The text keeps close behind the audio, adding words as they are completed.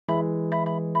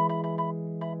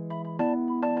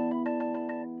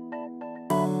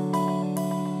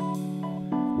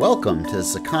Welcome to the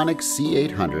Sekonic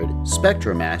C-800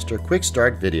 Spectrometer Quick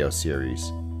Start video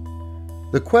series.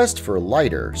 The quest for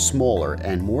lighter, smaller,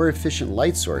 and more efficient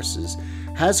light sources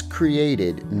has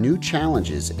created new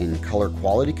challenges in color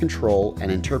quality control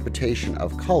and interpretation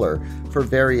of color for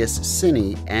various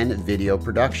cine and video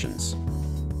productions.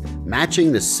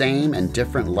 Matching the same and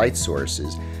different light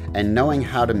sources and knowing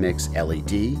how to mix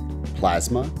LED,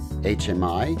 plasma,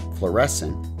 HMI,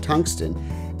 fluorescent, tungsten,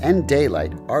 and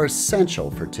daylight are essential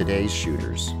for today's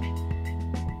shooters.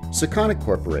 Sekonic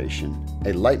Corporation,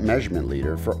 a light measurement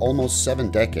leader for almost 7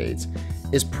 decades,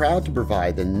 is proud to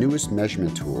provide the newest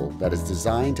measurement tool that is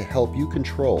designed to help you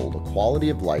control the quality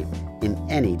of light in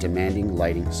any demanding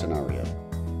lighting scenario.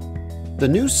 The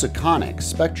new Sekonic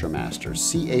Spectrometer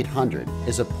C-800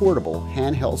 is a portable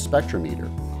handheld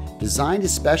spectrometer designed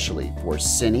especially for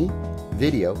cine,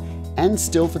 video, and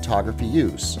still photography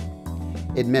use.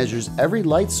 It measures every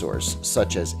light source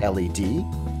such as LED,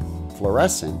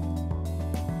 fluorescent,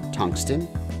 tungsten,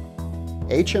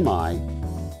 HMI,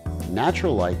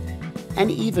 natural light,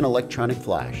 and even electronic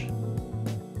flash.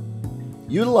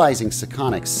 Utilizing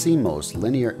Sekonic's CMOS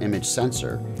linear image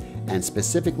sensor and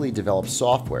specifically developed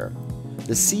software,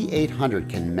 the C-800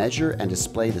 can measure and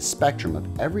display the spectrum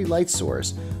of every light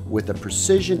source with the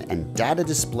precision and data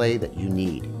display that you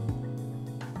need.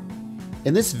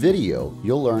 In this video,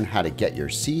 you'll learn how to get your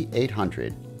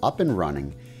C-800 up and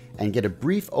running and get a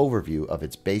brief overview of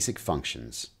its basic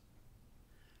functions.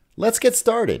 Let's get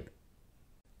started.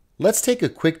 Let's take a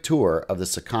quick tour of the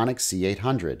Sekonic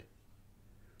C-800.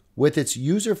 With its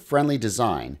user-friendly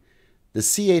design, the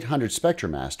C-800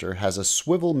 Spectrometer has a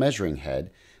swivel measuring head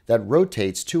that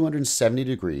rotates 270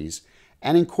 degrees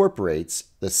and incorporates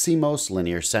the CMOS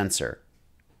linear sensor.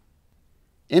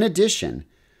 In addition,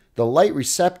 the light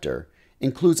receptor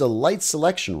includes a light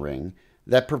selection ring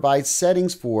that provides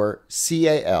settings for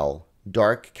CAL,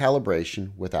 dark calibration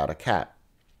without a cap,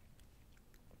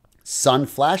 sun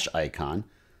flash icon,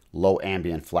 low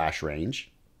ambient flash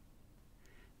range,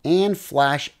 and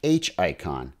flash H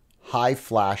icon, high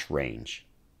flash range.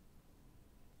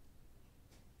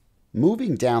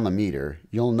 Moving down the meter,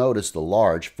 you'll notice the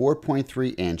large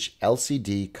 4.3-inch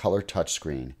LCD color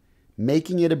touchscreen,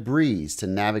 making it a breeze to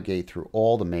navigate through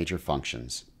all the major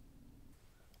functions.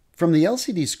 From the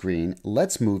LCD screen,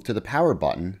 let's move to the power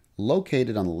button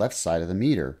located on the left side of the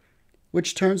meter,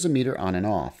 which turns the meter on and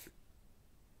off.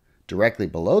 Directly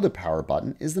below the power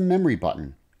button is the memory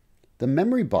button. The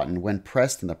memory button, when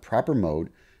pressed in the proper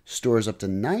mode, stores up to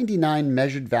 99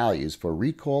 measured values for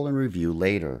recall and review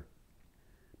later.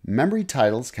 Memory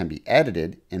titles can be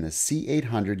edited in the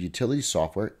C-800 utility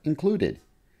software included.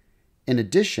 In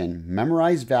addition,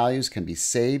 memorized values can be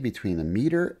saved between the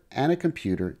meter and a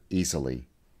computer easily.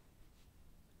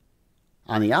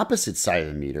 On the opposite side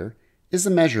of the meter is the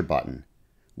measure button,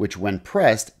 which when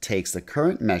pressed takes the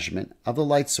current measurement of the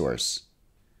light source.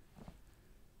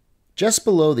 Just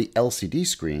below the LCD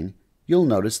screen, you'll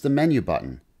notice the menu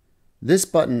button. This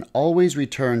button always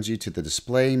returns you to the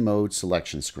display mode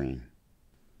selection screen.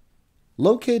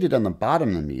 Located on the bottom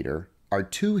of the meter are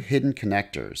 2 hidden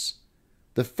connectors.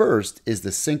 The first is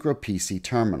the Synchro PC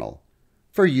terminal,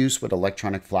 for use with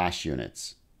electronic flash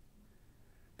units.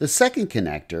 The second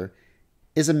connector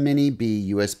is a mini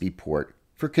B USB port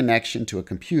for connection to a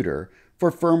computer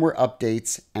for firmware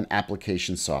updates and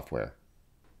application software.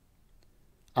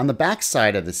 On the back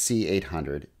side of the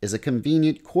C-800 is a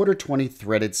convenient 1/4-20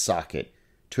 threaded socket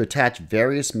to attach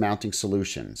various mounting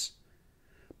solutions.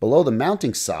 Below the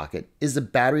mounting socket is the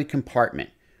battery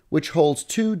compartment, which holds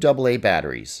 2 AA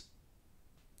batteries.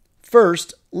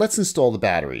 First, let's install the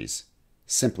batteries.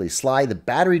 Simply slide the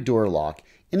battery door lock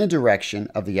in the direction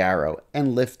of the arrow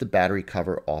and lift the battery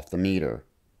cover off the meter.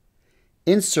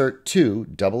 Insert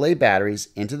 2 AA batteries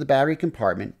into the battery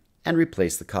compartment and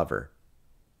replace the cover.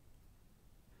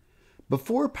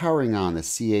 Before powering on the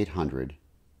C-800,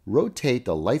 rotate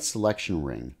the light selection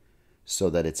ring so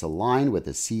that it's aligned with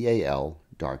the CAL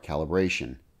dark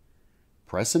calibration.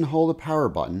 Press and hold the power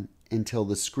button until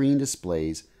the screen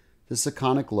displays the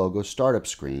Sekonic logo startup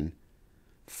screen,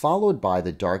 followed by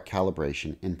the dark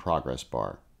calibration in progress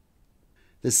bar.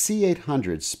 The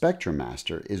C-800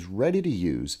 Spectrometer is ready to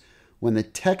use when the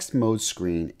text mode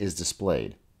screen is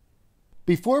displayed.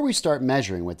 Before we start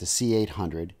measuring with the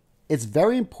C-800, it's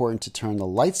very important to turn the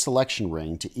light selection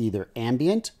ring to either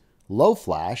ambient, low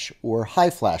flash, or high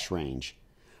flash range.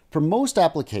 For most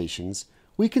applications,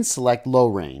 we can select low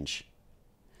range.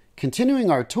 Continuing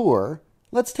our tour,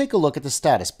 let's take a look at the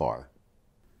status bar.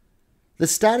 The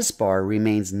status bar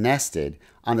remains nested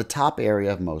on the top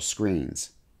area of most screens.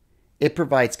 It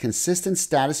provides consistent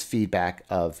status feedback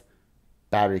of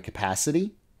battery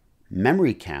capacity,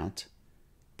 memory count,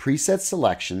 preset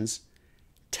selections,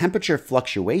 temperature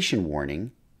fluctuation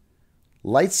warning,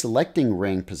 light selecting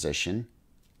ring position,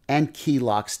 and key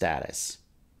lock status.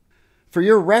 For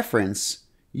your reference,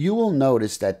 you will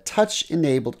notice that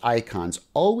touch-enabled icons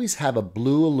always have a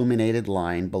blue illuminated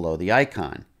line below the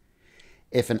icon.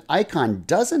 If an icon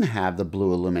doesn't have the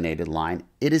blue illuminated line,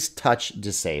 it is touch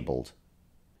disabled.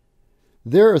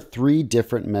 There are 3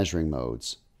 different measuring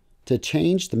modes. To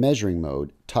change the measuring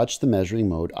mode, touch the measuring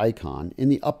mode icon in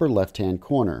the upper left-hand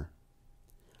corner.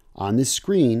 On this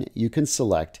screen, you can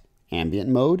select ambient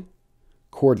mode,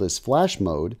 cordless flash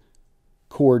mode,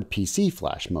 cord PC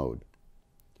flash mode.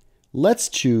 Let's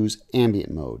choose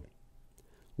ambient mode.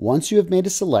 Once you have made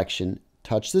a selection,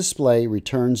 touch display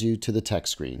returns you to the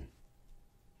text screen.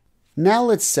 Now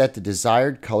let's set the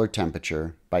desired color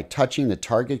temperature by touching the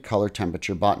target color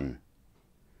temperature button.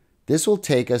 This will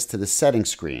take us to the settings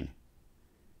screen.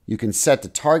 You can set the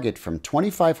target from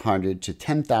 2500 to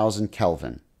 10,000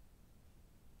 Kelvin.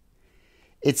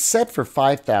 It's set for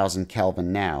 5,000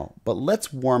 Kelvin now, but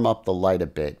let's warm up the light a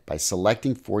bit by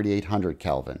selecting 4,800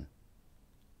 Kelvin.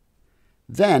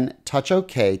 Then touch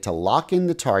OK to lock in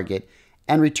the target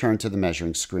and return to the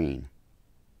measuring screen.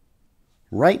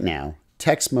 Right now,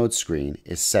 text mode screen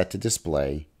is set to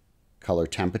display color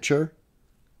temperature,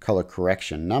 color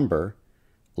correction number,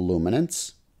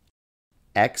 luminance,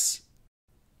 X,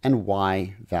 and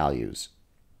Y values.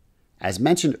 As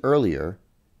mentioned earlier,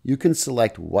 you can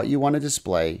select what you want to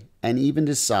display and even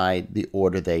decide the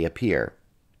order they appear.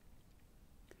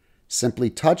 Simply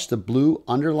touch the blue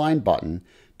underline button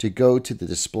to go to the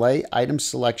Display Item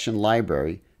Selection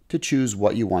library to choose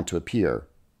what you want to appear.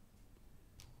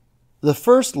 The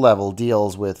first level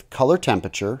deals with color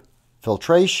temperature,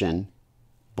 filtration,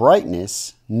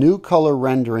 brightness, new color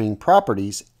rendering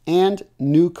properties, and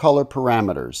new color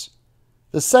parameters.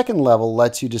 The second level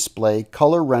lets you display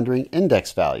color rendering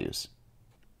index values.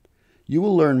 You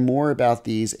will learn more about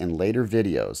these in later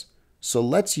videos, so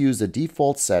let's use the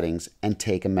default settings and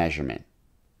take a measurement.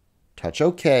 Touch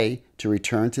OK to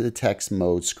return to the text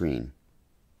mode screen.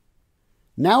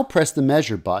 Now press the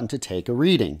measure button to take a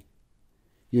reading.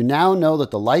 You now know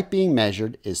that the light being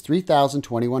measured is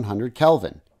 3,2100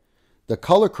 Kelvin. The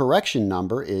color correction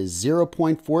number is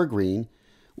 0.4 green,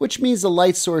 which means the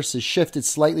light source is shifted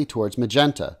slightly towards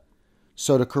magenta.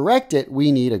 So to correct it,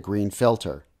 we need a green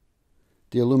filter.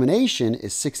 The illumination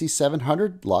is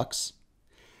 6700 lux,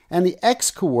 and the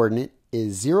X coordinate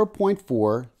is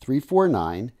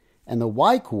 0.4349, and the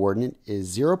Y coordinate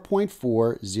is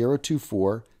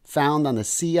 0.4024 found on the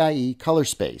CINE color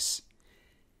space.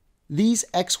 These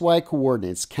XY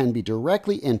coordinates can be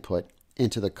directly input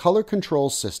into the color control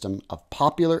system of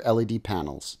popular LED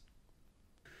panels.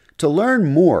 To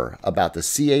learn more about the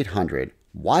C-800,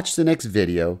 watch the next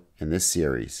video in this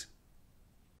series.